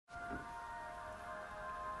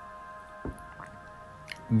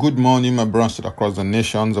Good morning, my brothers across the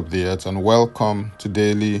nations of the earth, and welcome to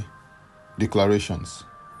Daily Declarations.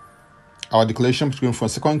 Our declaration is from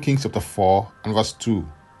 2 Kings chapter 4 and verse 2,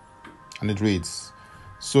 and it reads,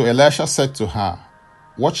 So Elisha said to her,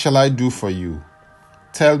 What shall I do for you?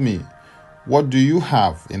 Tell me, what do you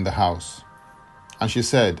have in the house? And she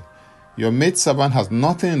said, Your maidservant has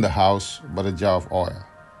nothing in the house but a jar of oil.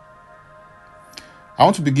 I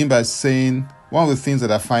want to begin by saying one of the things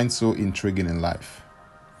that I find so intriguing in life.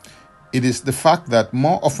 It is the fact that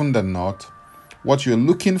more often than not, what you're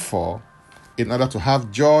looking for in order to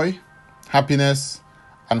have joy, happiness,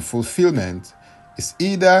 and fulfillment is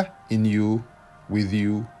either in you, with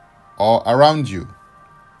you, or around you.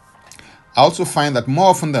 I also find that more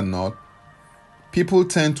often than not, people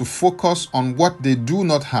tend to focus on what they do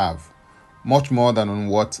not have much more than on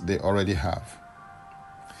what they already have.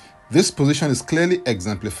 This position is clearly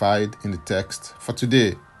exemplified in the text for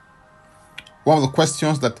today. One of the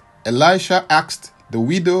questions that Elisha asked the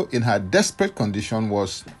widow in her desperate condition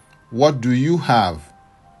was, What do you have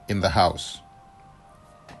in the house?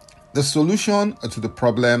 The solution to the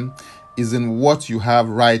problem is in what you have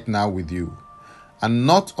right now with you, and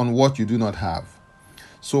not on what you do not have.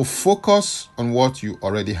 So focus on what you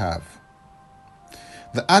already have.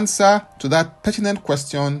 The answer to that pertinent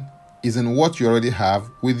question is in what you already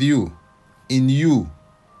have with you, in you,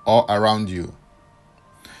 or around you.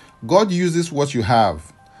 God uses what you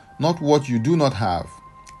have, not what you do not have,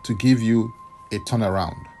 to give you a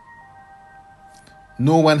turnaround.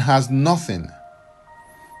 No one has nothing.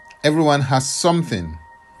 Everyone has something.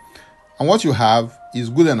 And what you have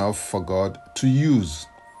is good enough for God to use.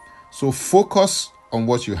 So focus on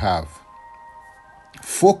what you have.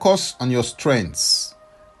 Focus on your strengths,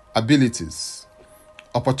 abilities,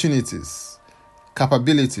 opportunities,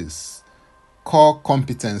 capabilities, core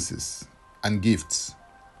competencies, and gifts.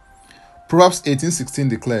 Proverbs 18:16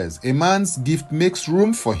 declares, A man's gift makes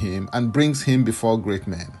room for him and brings him before great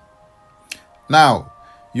men. Now,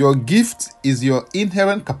 your gift is your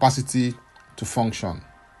inherent capacity to function.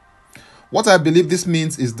 What I believe this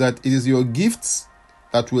means is that it is your gifts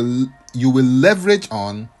that you will leverage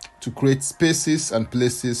on to create spaces and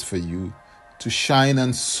places for you to shine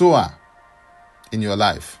and soar in your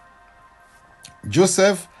life.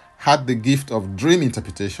 Joseph had the gift of dream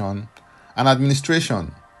interpretation and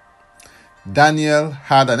administration. Daniel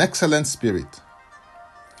had an excellent spirit.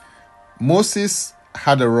 Moses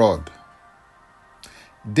had a rod.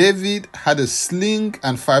 David had a sling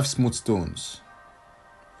and 5 smooth stones.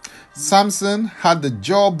 Samson had the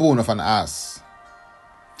jawbone of an ass.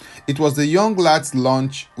 It was the young lad's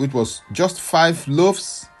lunch, which was just 5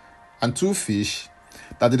 loaves and 2 fish,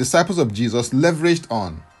 that the disciples of Jesus leveraged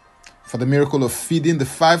on for the miracle of feeding the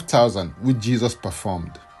 5,000 which Jesus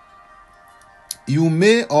performed. You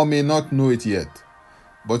may or may not know it yet,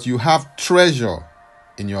 but you have treasure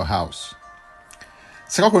in your house.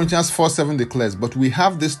 2 Corinthians 4:7 declares, But we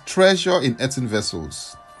have this treasure in earthen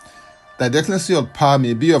vessels, that the excellency of power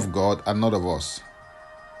may be of God and not of us.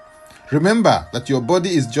 Remember that your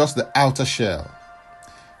body is just the outer shell.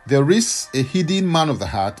 There is a hidden man of the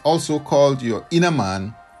heart, also called your inner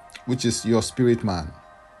man, which is your spirit man.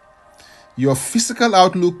 Your physical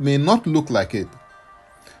outlook may not look like it,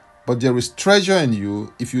 but there is treasure in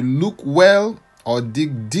you if you look well or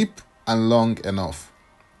dig deep and long enough.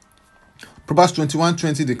 Proverbs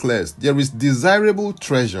 21:20 declares, There is desirable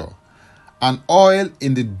treasure and oil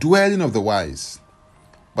in the dwelling of the wise,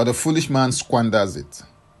 but the foolish man squanders it.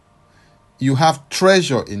 You have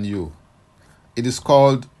treasure in you. It is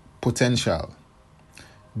called potential.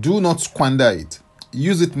 Do not squander it.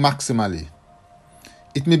 Use it maximally.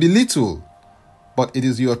 It may be little, but it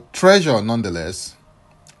is your treasure nonetheless,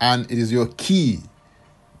 and it is your key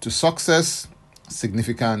to success,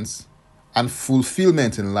 significance, and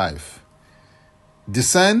fulfillment in life.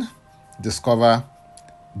 Discern, discover,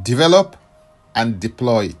 develop, and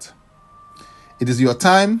deploy it. It is your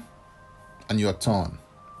time and your turn.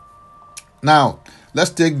 Now, let's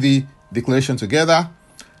take the declaration together,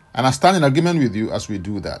 and I stand in agreement with you as we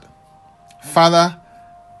do that. Father,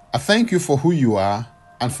 I thank you for who you are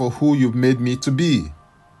and for who you've made me to be.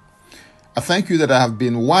 I thank you that I have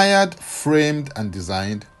been wired, framed, and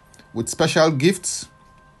designed with special gifts,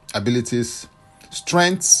 abilities,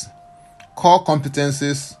 strengths, core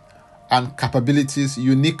competencies, and capabilities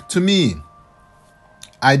unique to me.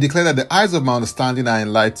 I declare that the eyes of my understanding are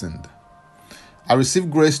enlightened. I receive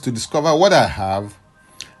grace to discover what I have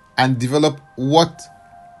and develop what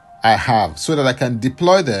I have so that I can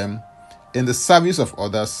deploy them in the service of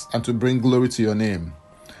others and to bring glory to your name.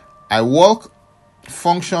 I walk,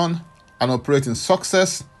 function, and operate in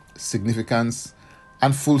success, significance,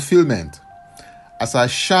 and fulfillment. as I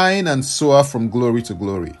shine and soar from glory to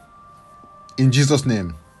glory. In Jesus'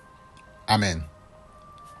 name, amen.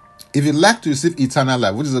 If you'd like to receive eternal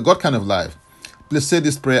life, which is a God kind of life, please say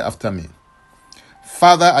this prayer after me.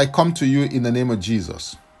 Father, I come to you in the name of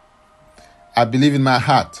Jesus. I believe in my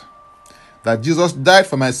heart that Jesus died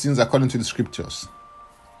for my sins according to the scriptures.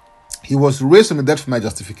 He was raised from the dead for my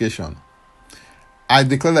justification. I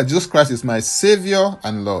declare that Jesus Christ is my Savior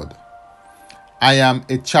and Lord. I am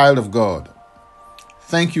a child of God.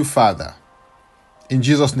 Thank you, Father. In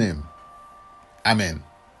Jesus' name, amen.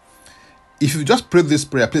 If you just prayed this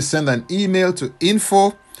prayer, please send an email to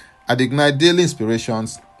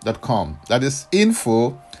info@ignitedailyinspirations.com. That is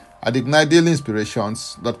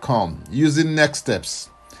info@ignitedailyinspirations.com, using next steps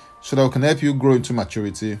so that we can help you grow into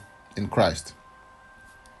maturity in Christ.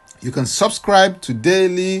 You can subscribe to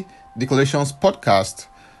Daily Declarations Podcast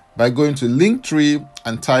by going to Linktree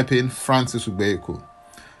and type in Francis Ugbeku.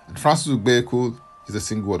 And Francis Ugbeku is a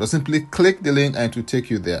single word. Or simply click the link and it will take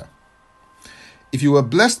you there. If you were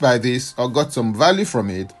blessed by this or got some value from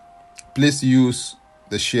it, please use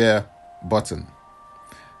the share button.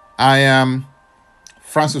 I am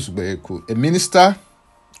Francis Ugbeku, a minister,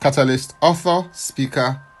 catalyst, author,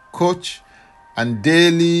 speaker, coach, and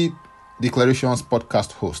Daily Declarations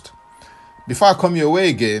podcast host. Before I come your way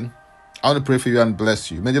again, I want to pray for you and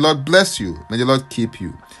bless you. May the Lord bless you. May the Lord keep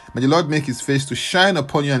you. May the Lord make his face to shine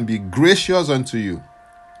upon you and be gracious unto you.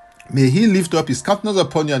 May he lift up his countenance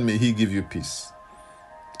upon you and may he give you peace.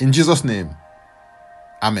 In Jesus' name,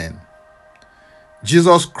 amen.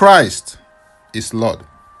 Jesus Christ is Lord.